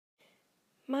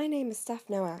My name is Steph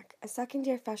Nowak, a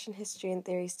second-year fashion history and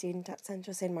theory student at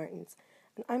Central St. Martin's,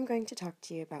 and I'm going to talk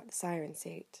to you about the Siren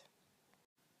suit.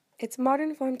 Its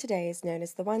modern form today is known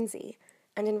as the onesie,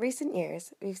 and in recent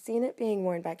years we've seen it being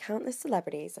worn by countless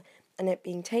celebrities and it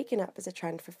being taken up as a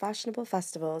trend for fashionable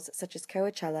festivals such as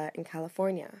Coachella in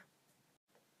California.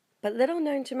 But little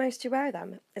known to most who wear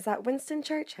them is that Winston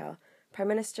Churchill, Prime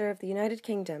Minister of the United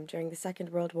Kingdom during the Second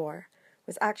World War,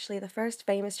 was actually the first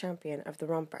famous champion of the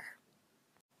romper.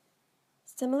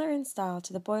 Similar in style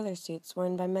to the boiler suits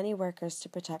worn by many workers to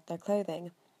protect their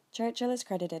clothing, Churchill is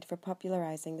credited for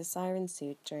popularizing the Siren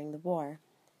suit during the war.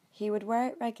 He would wear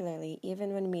it regularly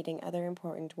even when meeting other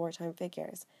important wartime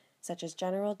figures, such as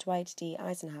General Dwight D.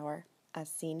 Eisenhower, as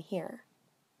seen here.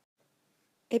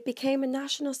 It became a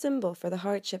national symbol for the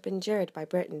hardship endured by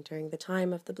Britain during the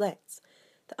time of the Blitz,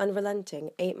 the unrelenting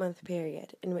 8-month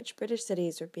period in which British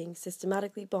cities were being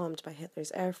systematically bombed by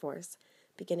Hitler's air force,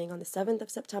 beginning on the 7th of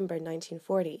September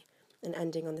 1940 and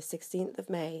ending on the 16th of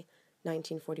May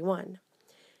 1941.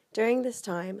 During this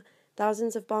time,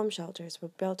 thousands of bomb shelters were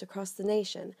built across the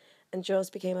nation and drills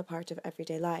became a part of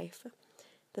everyday life.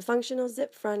 The functional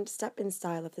zip-front step-in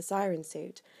style of the Siren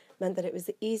suit meant that it was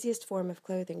the easiest form of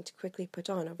clothing to quickly put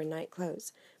on over night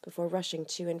clothes before rushing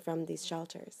to and from these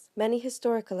shelters. Many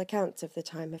historical accounts of the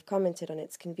time have commented on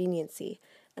its conveniency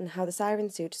and how the Siren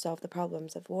suit solved the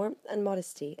problems of warmth and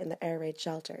modesty in the air raid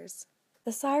shelters.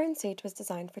 The Siren suit was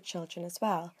designed for children as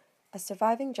well, as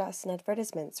surviving dress and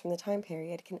advertisements from the time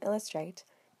period can illustrate.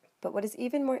 But what is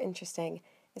even more interesting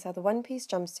is how the one-piece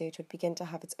jumpsuit would begin to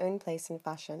have its own place in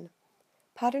fashion.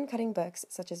 Pattern-cutting books,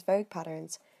 such as Vogue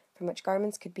Patterns, from which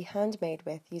garments could be handmade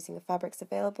with using the fabrics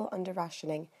available under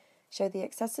rationing, show the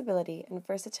accessibility and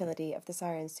versatility of the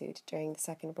Siren suit during the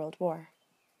Second World War.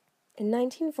 In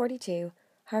 1942,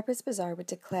 Harper's Bazaar would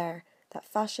declare that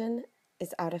fashion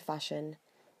is out of fashion,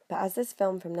 but as this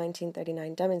film from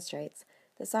 1939 demonstrates,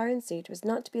 the Siren suit was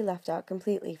not to be left out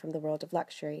completely from the world of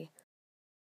luxury.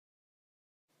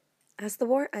 As the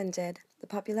war ended, the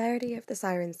popularity of the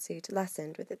Siren suit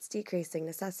lessened with its decreasing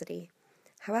necessity.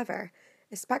 However,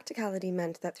 its practicality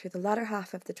meant that through the latter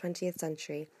half of the 20th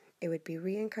century, it would be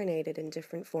reincarnated in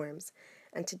different forms,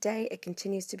 and today it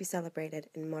continues to be celebrated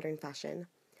in modern fashion.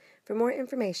 For more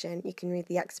information, you can read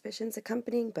the exhibition's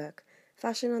accompanying book,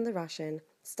 Fashion on the Ration,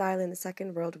 Style in the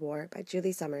Second World War by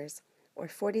Julie Summers, or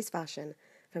 40s Fashion,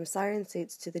 From Siren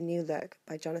Suits to the New Look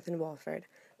by Jonathan Walford,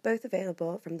 both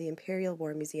available from the Imperial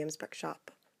War Museum's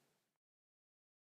bookshop.